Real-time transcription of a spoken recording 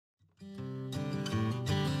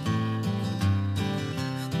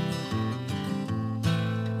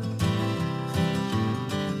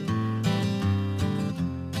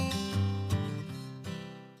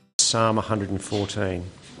Psalm 114.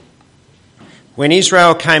 When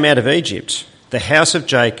Israel came out of Egypt, the house of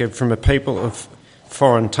Jacob from a people of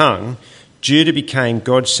foreign tongue, Judah became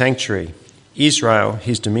God's sanctuary, Israel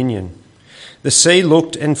his dominion. The sea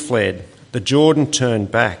looked and fled, the Jordan turned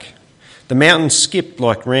back. The mountains skipped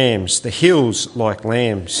like rams, the hills like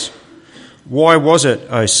lambs. Why was it,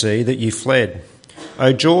 O sea, that you fled?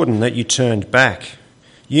 O Jordan, that you turned back?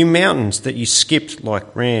 You mountains, that you skipped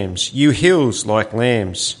like rams, you hills like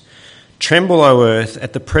lambs. Tremble, O earth,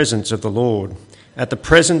 at the presence of the Lord, at the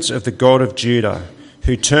presence of the God of Judah,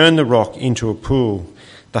 who turned the rock into a pool,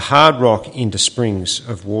 the hard rock into springs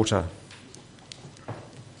of water.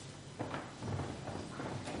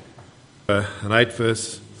 An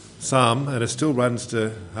 8-verse psalm, and it still runs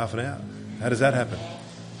to half an hour. How does that happen?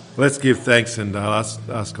 Let's give thanks and ask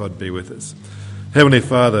God to be with us. Heavenly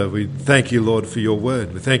Father, we thank you, Lord, for your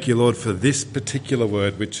word. We thank you, Lord, for this particular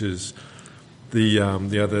word, which is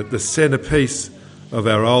the centerpiece of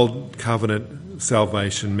our old covenant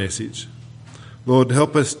salvation message. Lord,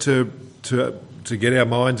 help us to get our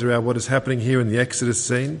minds around what is happening here in the Exodus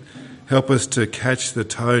scene. Help us to catch the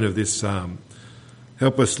tone of this psalm.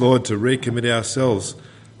 Help us, Lord, to recommit ourselves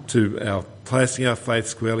to our placing our faith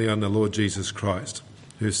squarely on the Lord Jesus Christ,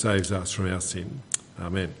 who saves us from our sin.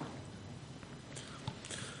 Amen.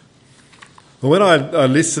 Well, when I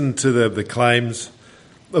listen to the claims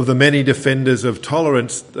of the many defenders of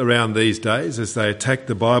tolerance around these days as they attack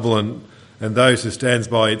the Bible and those who stand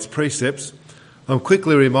by its precepts, I'm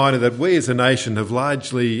quickly reminded that we as a nation have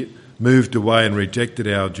largely moved away and rejected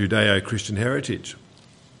our Judeo-Christian heritage.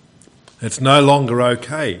 It's no longer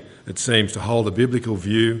okay, it seems, to hold a biblical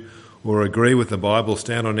view or agree with the Bible,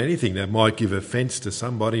 stand on anything that might give offence to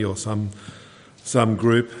somebody or some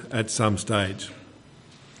group at some stage.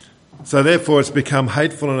 So therefore it's become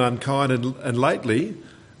hateful and unkind and lately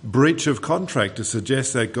breach of contract to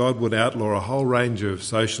suggest that God would outlaw a whole range of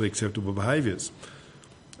socially acceptable behaviours,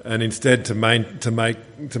 and instead to maintain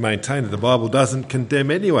that the Bible doesn't condemn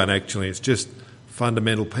anyone. Actually, it's just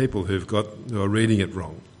fundamental people who are reading it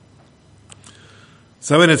wrong.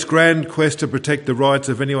 So in its grand quest to protect the rights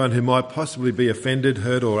of anyone who might possibly be offended,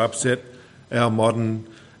 hurt or upset, our modern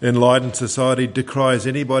enlightened society decries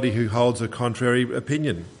anybody who holds a contrary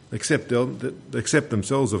opinion, except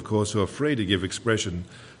themselves, of course, who are free to give expression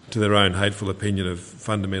to their own hateful opinion of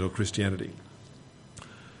fundamental Christianity.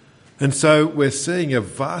 And so we're seeing a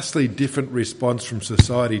vastly different response from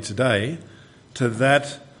society today to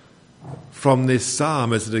that from this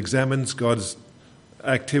psalm as it examines God's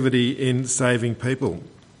activity in saving people.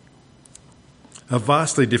 A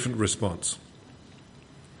vastly different response.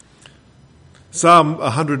 Psalm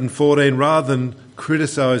 114, rather than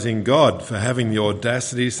criticising God for having the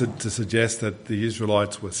audacity to suggest that the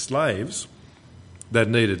Israelites were slaves that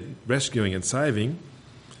needed rescuing and saving,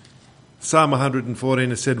 Psalm 114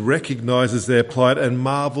 is said recognises their plight and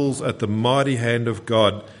marvels at the mighty hand of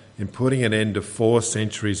God in putting an end to 4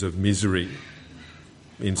 centuries of misery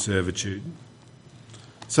in servitude.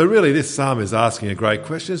 So really this psalm is asking a great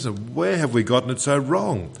question: where have we gotten it so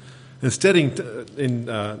wrong? Instead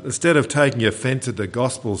of taking offence at the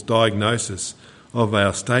gospel's diagnosis of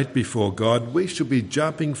our state before God, we should be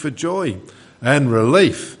jumping for joy and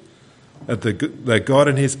relief at that God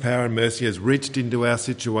in his power and mercy has reached into our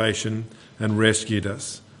situation and rescued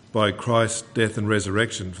us by Christ's death and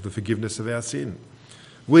resurrection for the forgiveness of our sin.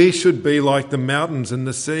 We should be like the mountains and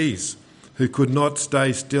the seas, who could not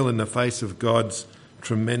stay still in the face of God's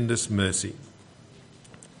tremendous mercy.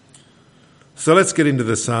 So let's get into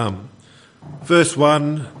the psalm. Verse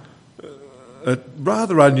 1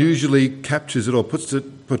 rather unusually captures it or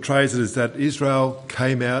portrays it as that Israel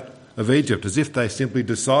came out of Egypt, as if they simply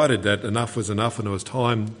decided that enough was enough and it was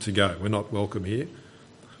time to go. We're not welcome here.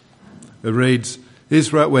 It reads,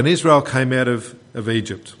 when Israel came out of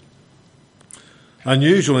Egypt.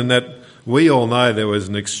 Unusual in that we all know there was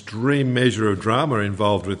an extreme measure of drama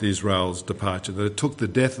involved with Israel's departure, that it took the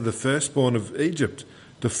death of the firstborn of Egypt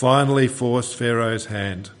to finally force Pharaoh's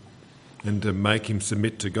hand and to make him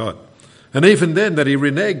submit to God. And even then that he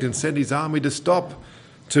reneged and sent his army to stop,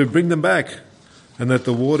 to bring them back, and that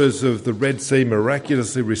the waters of the Red Sea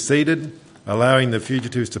miraculously receded, allowing the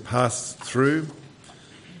fugitives to pass through,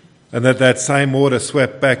 and that same water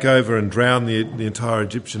swept back over and drowned the entire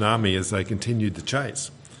Egyptian army as they continued the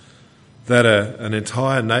chase. That an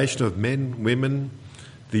entire nation of men, women,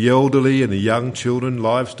 the elderly and the young children,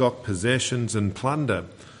 livestock, possessions and plunder,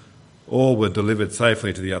 all were delivered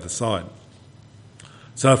safely to the other side.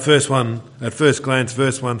 So at first glance,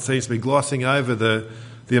 verse 1 seems to be glossing over the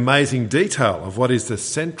amazing detail of what is the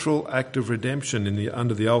central act of redemption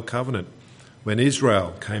under the Old Covenant when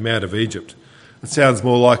Israel came out of Egypt. It sounds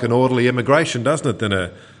more like an orderly emigration, doesn't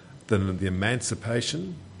it, than the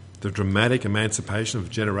emancipation, the dramatic emancipation of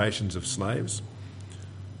generations of slaves.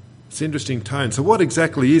 It's an interesting tone. So what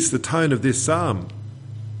exactly is the tone of this psalm?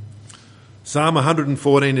 Psalm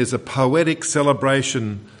 114 is a poetic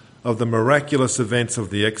celebration of the miraculous events of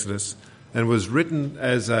the Exodus and was written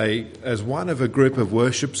as one of a group of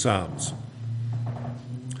worship psalms.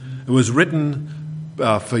 It was written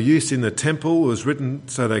for use in the temple. It was written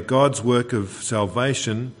so that God's work of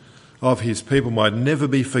salvation of his people might never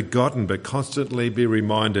be forgotten but constantly be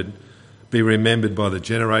remembered by the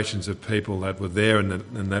generations of people that were there and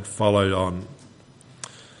that followed on.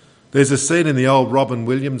 There's a scene in the old Robin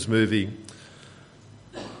Williams movie,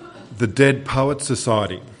 The Dead Poets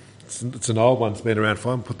Society. It's an old one, it's been around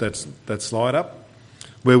for him. Put that slide up.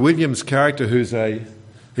 Where Williams' character, he's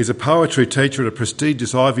a poetry teacher at a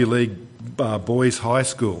prestigious Ivy League boys' high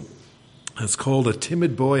school. It's called a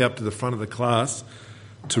timid boy up to the front of the class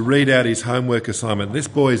to read out his homework assignment. This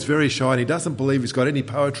boy is very shy and he doesn't believe he's got any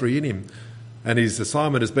poetry in him. And his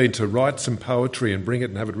assignment has been to write some poetry and bring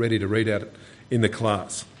it and have it ready to read out in the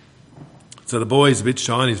class. So the boy's a bit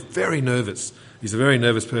shy and he's very nervous. He's a very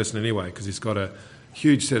nervous person anyway because he's got a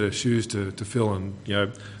huge set of shoes to fill and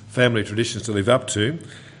family traditions to live up to.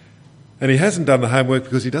 And he hasn't done the homework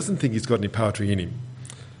because he doesn't think he's got any poetry in him.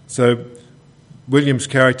 So William's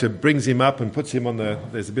character brings him up and puts him on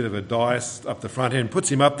there's a bit of a dais up the front end, puts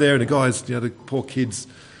him up there, and the guy's, the poor kid's,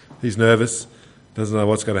 he's nervous, doesn't know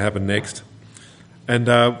what's going to happen next. And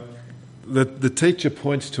the teacher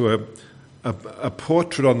points to a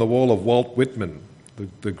portrait on the wall of Walt Whitman,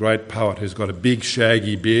 the great poet who's got a big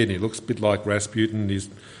shaggy beard and he looks a bit like Rasputin. He's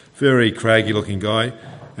a very craggy looking guy.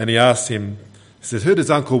 And he asks him, he says, "Who does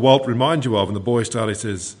Uncle Walt remind you of?" And the boy startled, he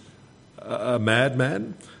says, "A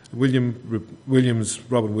madman?" Robin Williams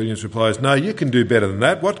replies, "No, you can do better than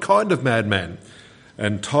that. What kind of madman?"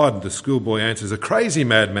 And Todd, the schoolboy, answers, "A crazy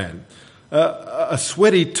madman, a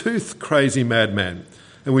sweaty tooth crazy madman."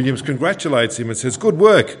 And Williams congratulates him and says, "Good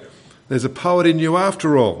work. There's a poet in you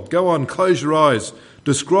after all. Go on, close your eyes.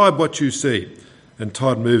 Describe what you see." And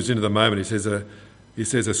Todd moves into the moment. He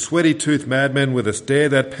says, "A sweaty-toothed madman with a stare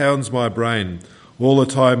that pounds my brain. All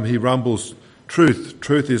the time he rumbles,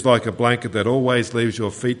 'Truth is like a blanket that always leaves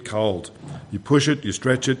your feet cold. You push it, you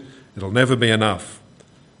stretch it, it'll never be enough.'"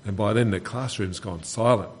 And by then the classroom's gone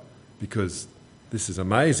silent because this is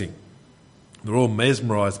amazing. They're all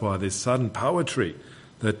mesmerised by this sudden poetry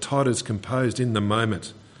that Todd has composed in the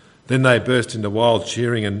moment. Then they burst into wild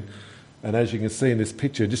cheering, and as you can see in this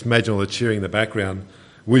picture, just imagine all the cheering in the background.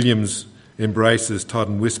 Williams embraces Todd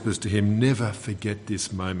and whispers to him, "Never forget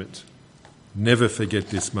this moment. Never forget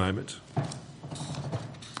this moment."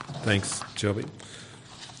 Thanks, Shelby.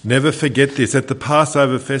 Never forget this. At the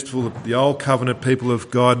Passover festival, the Old Covenant people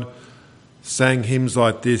of God sang hymns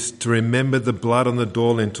like this to remember the blood on the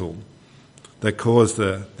door lintel that caused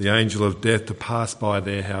the angel of death to pass by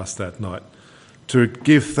their house that night, to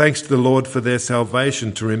give thanks to the Lord for their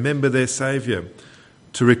salvation, to remember their Saviour,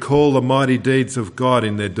 to recall the mighty deeds of God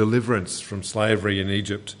in their deliverance from slavery in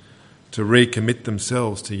Egypt, to recommit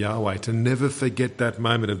themselves to Yahweh, to never forget that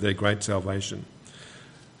moment of their great salvation.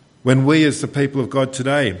 When we as the people of God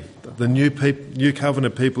today, the new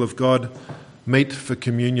covenant people of God, meet for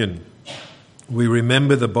communion, we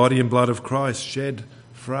remember the body and blood of Christ shed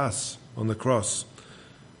for us on the cross.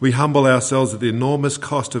 We humble ourselves at the enormous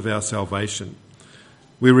cost of our salvation.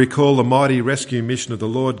 We recall the mighty rescue mission of the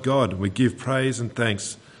Lord God. We give praise and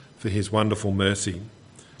thanks for his wonderful mercy.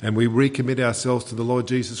 And we recommit ourselves to the Lord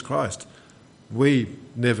Jesus Christ. We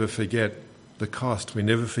never forget the cost. We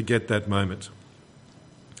never forget that moment.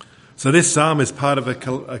 So this psalm is part of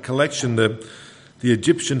a collection, the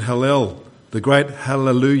Egyptian Hallel, the great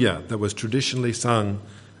Hallelujah that was traditionally sung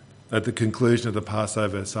at the conclusion of the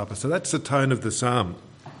Passover supper. So that's the tone of the psalm.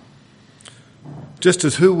 Just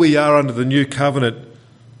as who we are under the new covenant,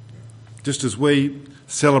 just as we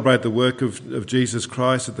celebrate the work of Jesus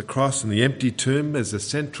Christ at the cross and the empty tomb as a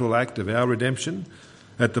central act of our redemption,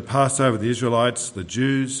 at the Passover the Israelites, the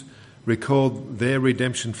Jews, recalled their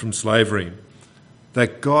redemption from slavery.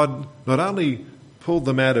 That God not only pulled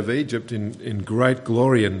them out of Egypt in great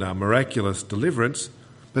glory and miraculous deliverance,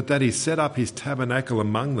 but that he set up his tabernacle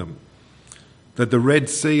among them. That the Red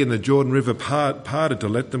Sea and the Jordan River parted to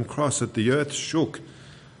let them cross, that the earth shook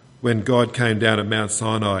when God came down at Mount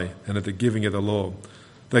Sinai and at the giving of the law.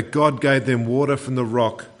 That God gave them water from the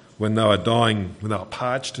rock when they were dying, when they were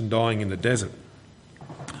parched and dying in the desert.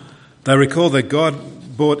 They recall that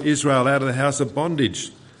God brought Israel out of the house of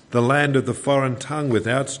bondage, the land of the foreign tongue, with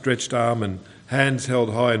outstretched arm and hands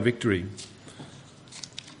held high in victory.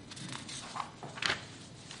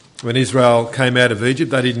 When Israel came out of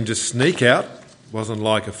Egypt, they didn't just sneak out. It wasn't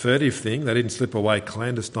like a furtive thing. They didn't slip away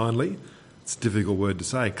clandestinely. It's a difficult word to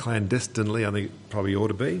say, clandestinely, I think it probably ought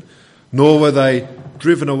to be. Nor were they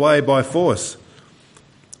driven away by force.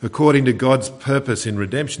 According to God's purpose in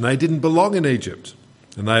redemption, they didn't belong in Egypt,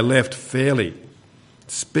 and they left fairly,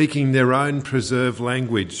 speaking their own preserved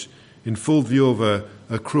language in full view of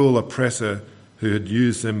a cruel oppressor who had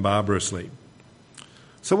used them barbarously.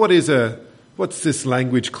 So what's this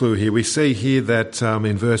language clue here? We see here that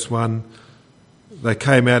in verse 1, they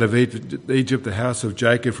came out of Egypt, the house of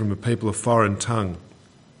Jacob, from a people of foreign tongue.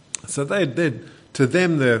 So to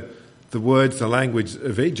them, the words, the language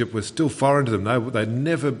of Egypt was still foreign to them. They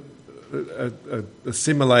never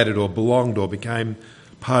assimilated or belonged or became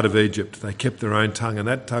part of Egypt. They kept their own tongue, and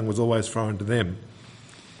that tongue was always foreign to them.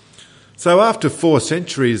 So after 4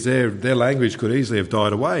 centuries, their language could easily have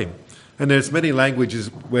died away. And there's many languages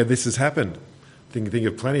where this has happened. Think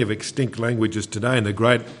of plenty of extinct languages today,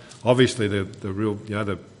 and obviously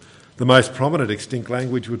the most prominent extinct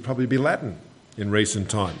language would probably be Latin in recent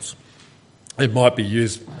times. It might be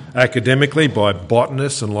used academically by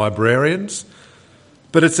botanists and librarians,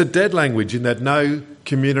 but it's a dead language in that no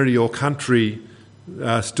community or country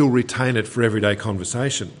still retain it for everyday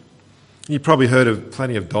conversation. You've probably heard of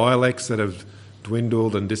plenty of dialects that have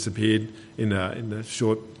dwindled and disappeared in a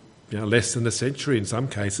short, less than a century in some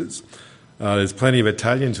cases. There's plenty of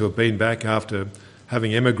Italians who have been back after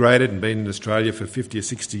having emigrated and been in Australia for 50 or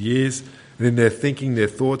 60 years, and in their thinking, their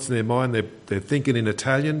thoughts in their mind, they're thinking in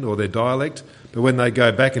Italian or their dialect, but when they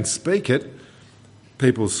go back and speak it,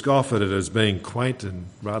 people scoff at it as being quaint and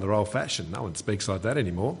rather old-fashioned. No one speaks like that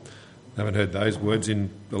anymore. I haven't heard those words in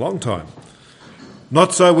a long time.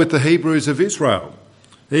 Not so with the Hebrews of Israel.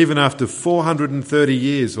 Even after 430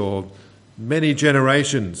 years or many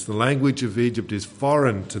generations, the language of Egypt is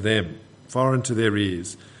foreign to them, foreign to their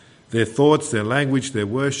ears. Their thoughts, their language, their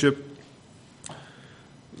worship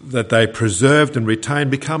that they preserved and retained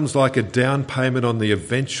becomes like a down payment on the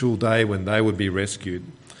eventual day when they would be rescued.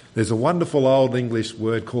 There's a wonderful old English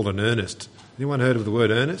word called an earnest. Anyone heard of the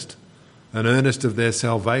word earnest? An earnest of their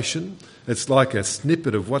salvation. It's like a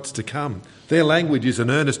snippet of what's to come. Their language is an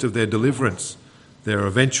earnest of their deliverance, their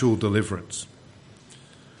eventual deliverance.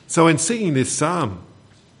 So in singing this psalm,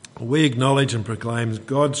 we acknowledge and proclaim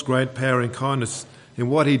God's great power and kindness in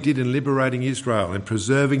what he did in liberating Israel and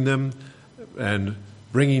preserving them and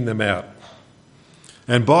bringing them out.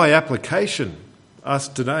 And by application, us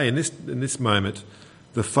today in this moment,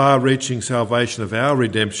 the far-reaching salvation of our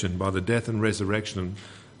redemption by the death and resurrection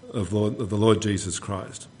of the Lord Jesus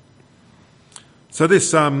Christ. So this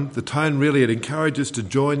psalm, the tone really, it encourages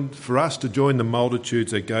for us to join the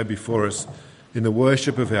multitudes that go before us in the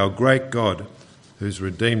worship of our great God who's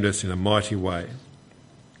redeemed us in a mighty way.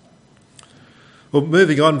 Well,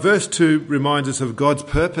 moving on, verse 2 reminds us of God's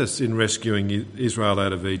purpose in rescuing Israel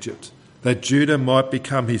out of Egypt, that Judah might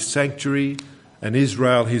become his sanctuary and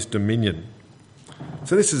Israel his dominion.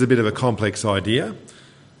 So this is a bit of a complex idea,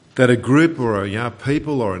 that a group or a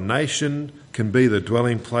people or a nation can be the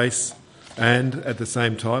dwelling place and at the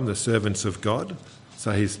same time the servants of God.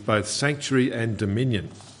 So he's both sanctuary and dominion.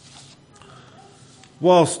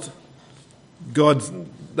 Whilst God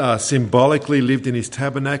symbolically lived in his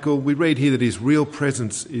tabernacle, we read here that his real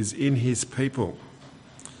presence is in his people.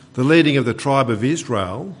 The leading of the tribe of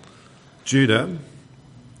Israel, the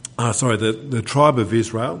tribe of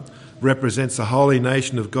Israel represents the holy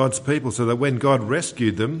nation of God's people, so that when God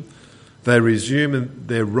rescued them, they resume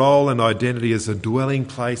their role and identity as a dwelling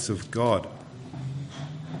place of God.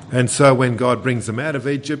 And so when God brings them out of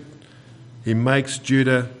Egypt, he makes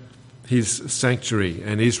Judah his sanctuary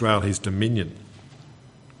and Israel his dominion.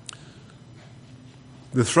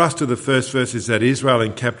 The thrust of the first verse is that Israel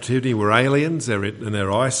in captivity were aliens and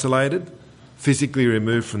they're isolated, physically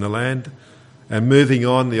removed from the land. And moving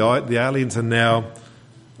on, the aliens are now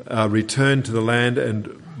returned to the land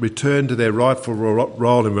and returned to their rightful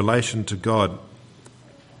role in relation to God.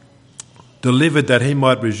 Delivered that he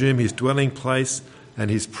might resume his dwelling place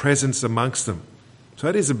and his presence amongst them. So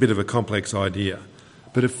it is a bit of a complex idea,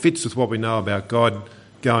 but it fits with what we know about God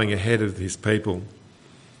going ahead of his people.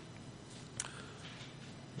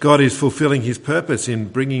 God is fulfilling his purpose in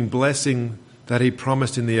bringing blessing that he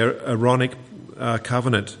promised in the Aaronic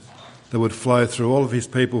covenant that would flow through all of his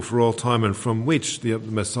people for all time and from which the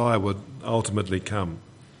Messiah would ultimately come.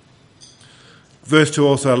 Verse 2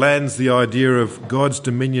 also lands the idea of God's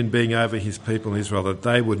dominion being over his people in Israel, that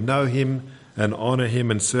they would know him and honour him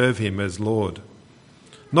and serve him as Lord.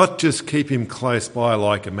 Not just keep him close by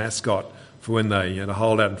like a mascot for when they to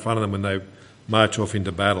hold out in front of them when they march off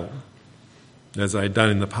into battle, as they'd done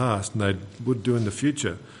in the past and they would do in the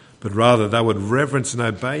future, but rather they would reverence and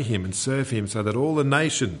obey him and serve him so that all the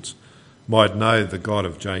nations might know the God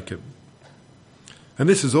of Jacob. And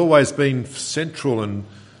this has always been central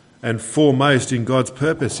and foremost in God's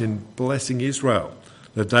purpose in blessing Israel,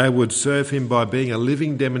 that they would serve him by being a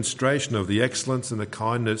living demonstration of the excellence and the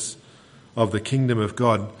kindness of the kingdom of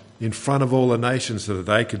God in front of all the nations so that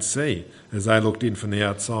they could see as they looked in from the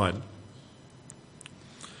outside.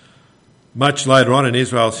 Much later on in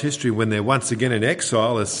Israel's history, when they're once again in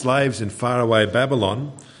exile as slaves in faraway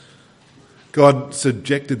Babylon, God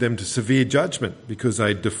subjected them to severe judgment because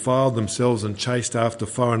they defiled themselves and chased after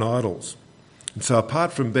foreign idols. And so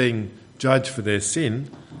apart from being judged for their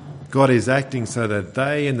sin, God is acting so that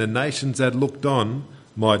they and the nations that looked on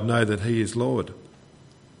might know that he is Lord.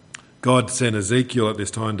 God sent Ezekiel at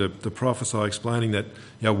this time to prophesy, explaining that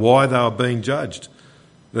why they were being judged,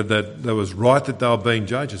 that it was right that they were being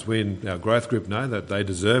judged, as we in our growth group know that they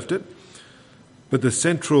deserved it. But the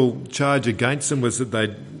central charge against them was that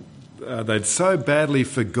they'd so badly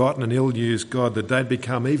forgotten and ill-used God that they'd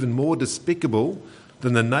become even more despicable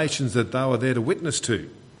than the nations that they were there to witness to.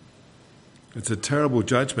 It's a terrible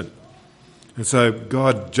judgment. And so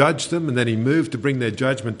God judged them, and then he moved to bring their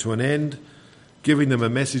judgment to an end, giving them a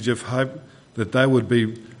message of hope that they would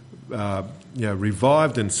be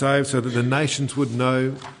revived and saved so that the nations would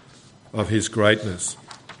know of his greatness.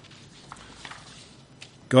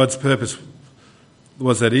 God's purpose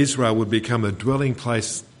was that Israel would become a dwelling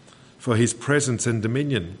place for his presence and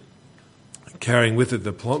dominion, carrying with it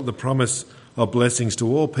the promise of blessings to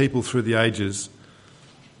all people through the ages,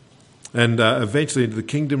 and eventually the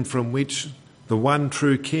kingdom from which the one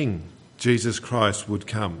true King, Jesus Christ, would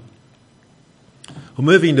come. Well,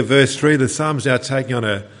 moving to verse 3, the Psalm's now taking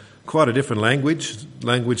on quite a different language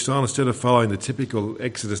style. Instead of following the typical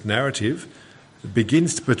Exodus narrative, it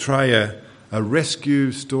begins to portray a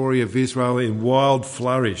rescue story of Israel in wild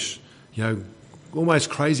flourish, almost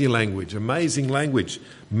crazy language, amazing language,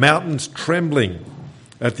 mountains trembling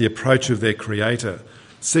at the approach of their Creator,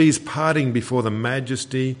 seas parting before the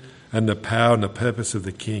majesty and the power and the purpose of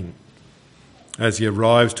the King as he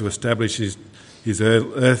arrives to establish his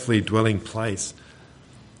earthly dwelling place.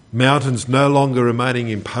 Mountains no longer remaining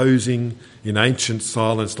imposing in ancient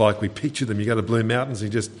silence like we picture them. You go to Blue Mountains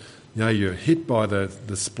and you're hit by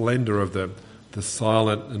the splendour of the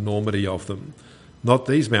silent enormity of them. Not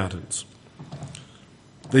these mountains.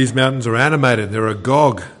 These mountains are animated, they're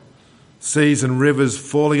agog, seas and rivers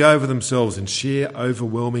falling over themselves in sheer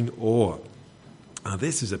overwhelming awe. Now,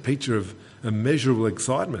 this is a picture of immeasurable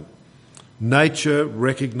excitement. Nature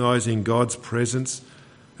recognising God's presence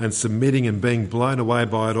and submitting and being blown away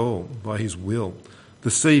by it all, by his will. The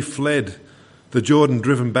sea fled, the Jordan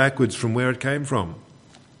driven backwards from where it came from.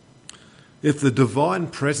 If the divine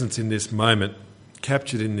presence in this moment,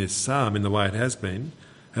 captured in this psalm in the way it has been,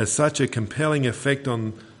 has such a compelling effect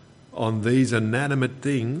on these inanimate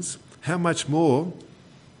things, how much more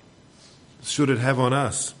should it have on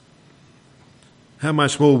us? How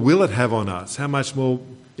much more will it have on us? How much more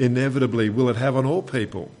inevitably will it have on all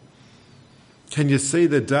people? Can you see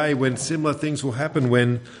the day when similar things will happen,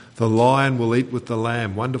 when the lion will eat with the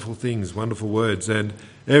lamb? Wonderful things, wonderful words. And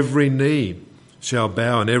every knee shall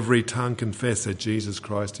bow and every tongue confess that Jesus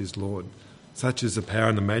Christ is Lord. Such is the power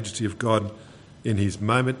and the majesty of God in his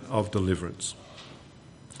moment of deliverance.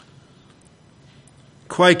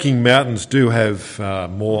 Quaking mountains do have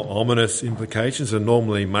more ominous implications and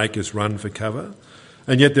normally make us run for cover.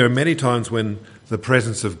 And yet there are many times when the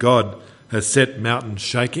presence of God has set mountains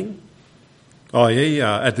shaking, i.e.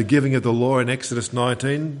 At the giving of the law in Exodus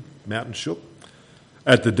 19, mountain shook.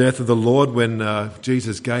 At the death of the Lord, when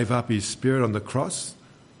Jesus gave up his spirit on the cross,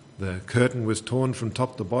 the curtain was torn from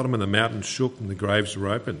top to bottom and the mountain shook and the graves were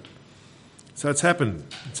opened. So it's happened.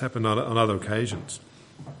 It's happened on other occasions.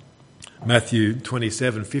 Matthew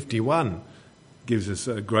 27:51 gives us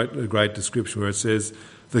a great description where it says,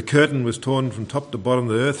 the curtain was torn from top to bottom,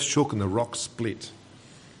 the earth shook and the rocks split.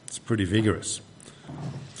 It's pretty vigorous.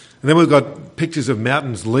 And then we've got pictures of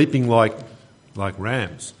mountains leaping like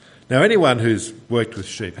rams. Now, anyone who's worked with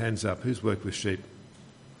sheep, hands up, who's worked with sheep?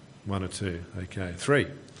 One or two, okay, three. A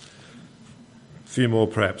few more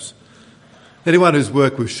perhaps. Anyone who's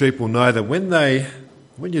worked with sheep will know that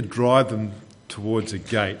when you drive them towards a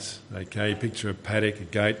gate, okay, you picture a paddock, a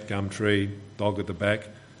gate, gum tree, dog at the back,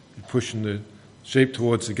 you're pushing the sheep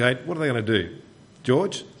towards the gate, what are they going to do?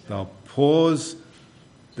 George? They'll pause,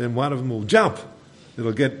 then one of them will jump.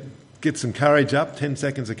 It'll get some courage up, 10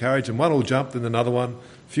 seconds of courage, and one will jump, then another one.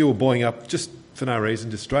 A few will boing up just for no reason,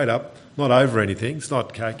 just straight up, not over anything. It's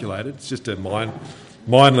not calculated. It's just a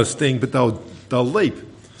mindless thing, but they'll leap.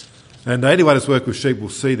 And anyone who's worked with sheep will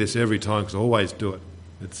see this every time because I always do it.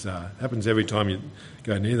 It happens every time you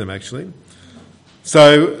go near them, actually.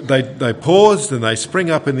 So they pause and they spring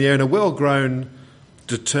up in the air, and a well-grown,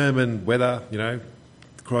 determined wether,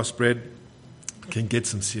 crossbred, can get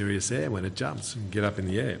some serious air when it jumps and get up in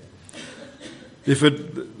the air.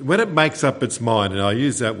 When it makes up its mind, and I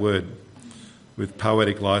use that word with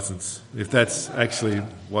poetic license, if that's actually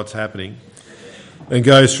what's happening, and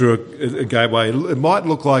goes through a gateway, it might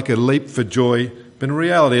look like a leap for joy, but in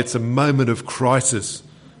reality it's a moment of crisis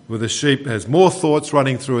where the sheep has more thoughts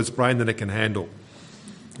running through its brain than it can handle,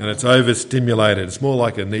 and it's overstimulated. It's more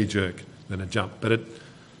like a knee-jerk than a jump, but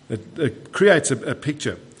it creates a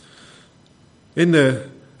picture. And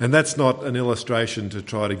that's not an illustration to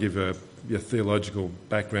try to give your theological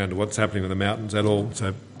background to what's happening with the mountains at all,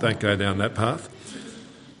 so don't go down that path.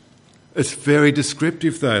 It's very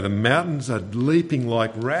descriptive, though. The mountains are leaping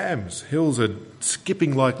like rams. Hills are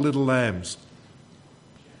skipping like little lambs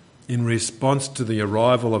in response to the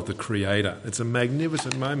arrival of the Creator. It's a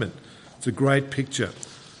magnificent moment. It's a great picture.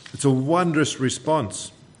 It's a wondrous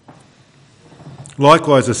response.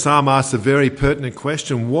 Likewise, the psalm asks a very pertinent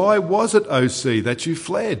question. Why was it, O sea, that you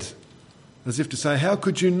fled? As if to say, how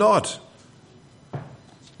could you not?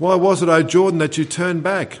 Why was it, O Jordan, that you turned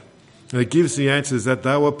back? And it gives the answers that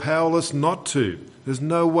they were powerless not to. There's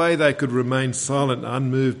no way they could remain silent,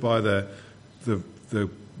 unmoved by the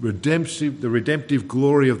redemptive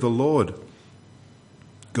glory of the Lord.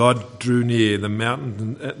 God drew near. The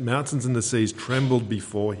mountains and the seas trembled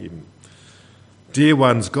before him. Dear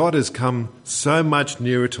ones, God has come so much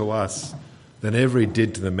nearer to us than ever he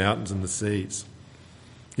did to the mountains and the seas.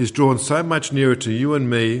 He's drawn so much nearer to you and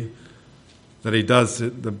me than he does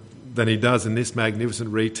in this magnificent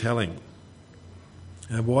retelling.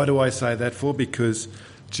 And why do I say that for? Because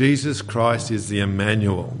Jesus Christ is the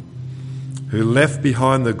Emmanuel, who left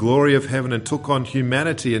behind the glory of heaven and took on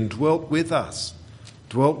humanity and dwelt with us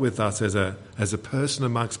as a person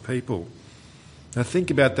amongst people. Now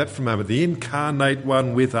think about that for a moment, the incarnate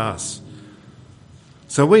one with us.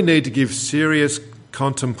 So we need to give serious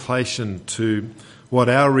contemplation to what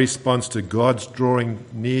our response to God's drawing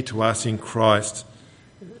near to us in Christ,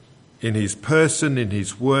 in his person, in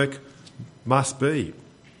his work, must be.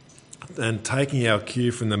 And taking our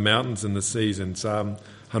cue from the mountains and the seas in Psalm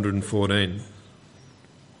 114.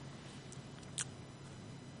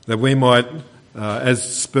 That we might, as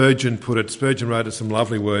Spurgeon put it, Spurgeon wrote some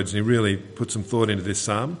lovely words, and he really put some thought into this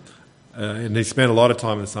psalm. And he spent a lot of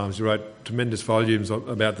time in the Psalms. He wrote tremendous volumes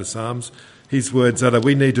about the Psalms. His words are that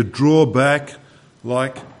we need to draw back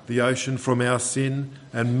like the ocean from our sin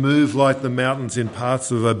and move like the mountains in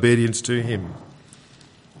paths of obedience to him.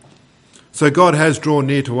 So God has drawn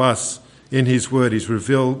near to us in his word. He's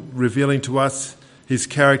revealing to us his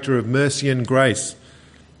character of mercy and grace.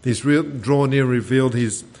 He's drawn near and revealed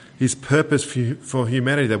his purpose for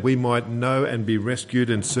humanity, that we might know and be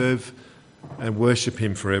rescued and serve and worship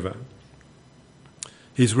him forever.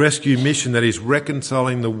 His rescue mission, that is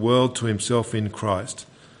reconciling the world to himself in Christ.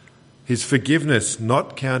 His forgiveness,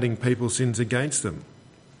 not counting people's sins against them.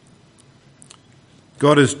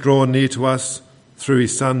 God has drawn near to us through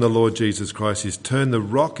his Son, the Lord Jesus Christ. He's turned the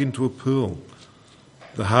rock into a pool,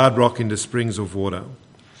 the hard rock into springs of water.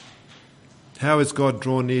 How has God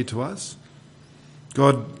drawn near to us?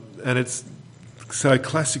 God, and it's so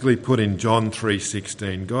classically put in John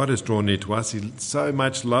 3:16, God has drawn near to us. He so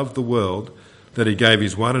much loved the world that he gave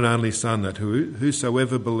his one and only Son, that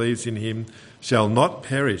whosoever believes in him shall not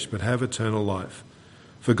perish but have eternal life.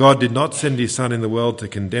 For God did not send his Son in the world to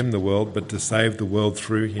condemn the world, but to save the world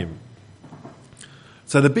through him.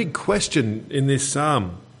 So the big question in this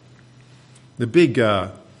psalm, the big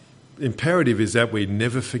imperative is that we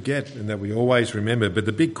never forget and that we always remember. But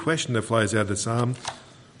the big question that flows out of the psalm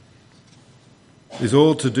is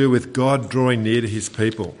all to do with God drawing near to his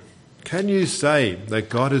people. Can you say that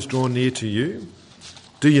God has drawn near to you?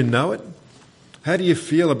 Do you know it? How do you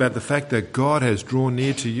feel about the fact that God has drawn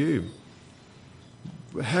near to you?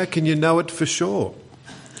 How can you know it for sure?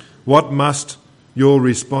 What must your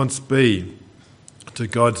response be to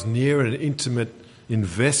God's near and intimate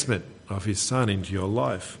investment of his Son into your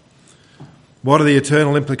life? What are the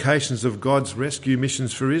eternal implications of God's rescue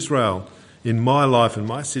missions for Israel in my life and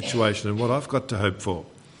my situation, and what I've got to hope for?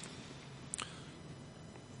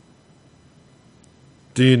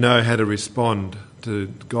 Do you know how to respond to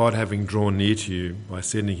God having drawn near to you by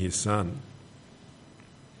sending his Son?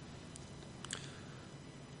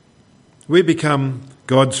 We become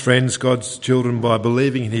God's friends, God's children, by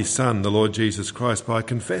believing in his Son, the Lord Jesus Christ, by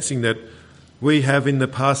confessing that we have in the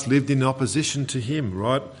past lived in opposition to him,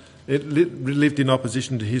 right? Lived in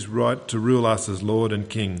opposition to his right to rule us as Lord and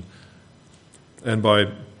King. And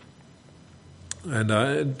by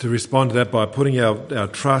And to respond to that by putting our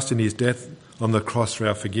trust in his death on the cross for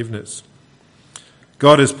our forgiveness.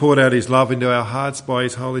 God has poured out his love into our hearts by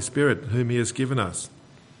his Holy Spirit, whom he has given us.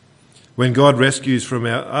 When God rescues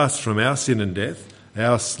us from our sin and death,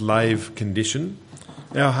 our slave condition,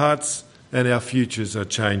 our hearts and our futures are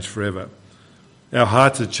changed forever. Our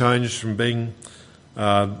hearts are changed from being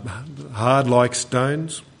hard like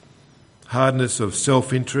stones, hardness of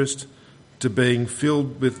self-interest, to being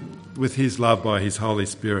filled with his love by his Holy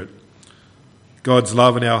Spirit. God's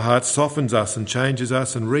love in our hearts softens us and changes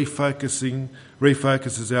us and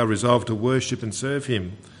refocuses our resolve to worship and serve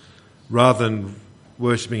him rather than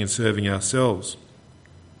worshipping and serving ourselves.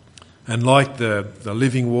 And like the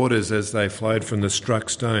living waters as they flowed from the struck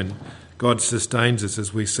stone, God sustains us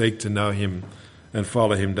as we seek to know him and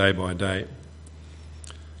follow him day by day.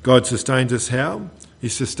 God sustains us how? He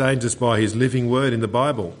sustains us by his living word in the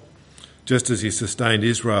Bible, just as he sustained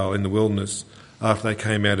Israel in the wilderness after they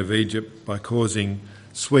came out of Egypt by causing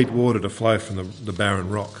sweet water to flow from the barren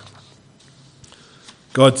rock.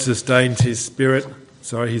 God sustains his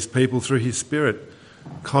people through his Spirit,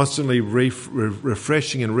 constantly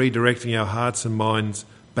refreshing and redirecting our hearts and minds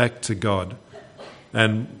back to God,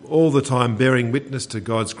 and all the time bearing witness to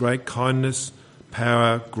God's great kindness,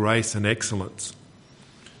 power, grace and excellence.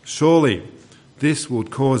 Surely this will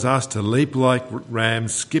cause us to leap like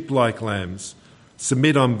rams, skip like lambs,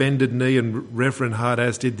 submit on bended knee and reverent heart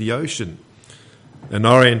as did the ocean, and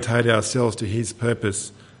orientate ourselves to his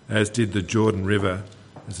purpose as did the Jordan River,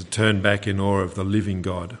 as it turned back in awe of the living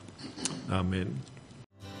God. Amen.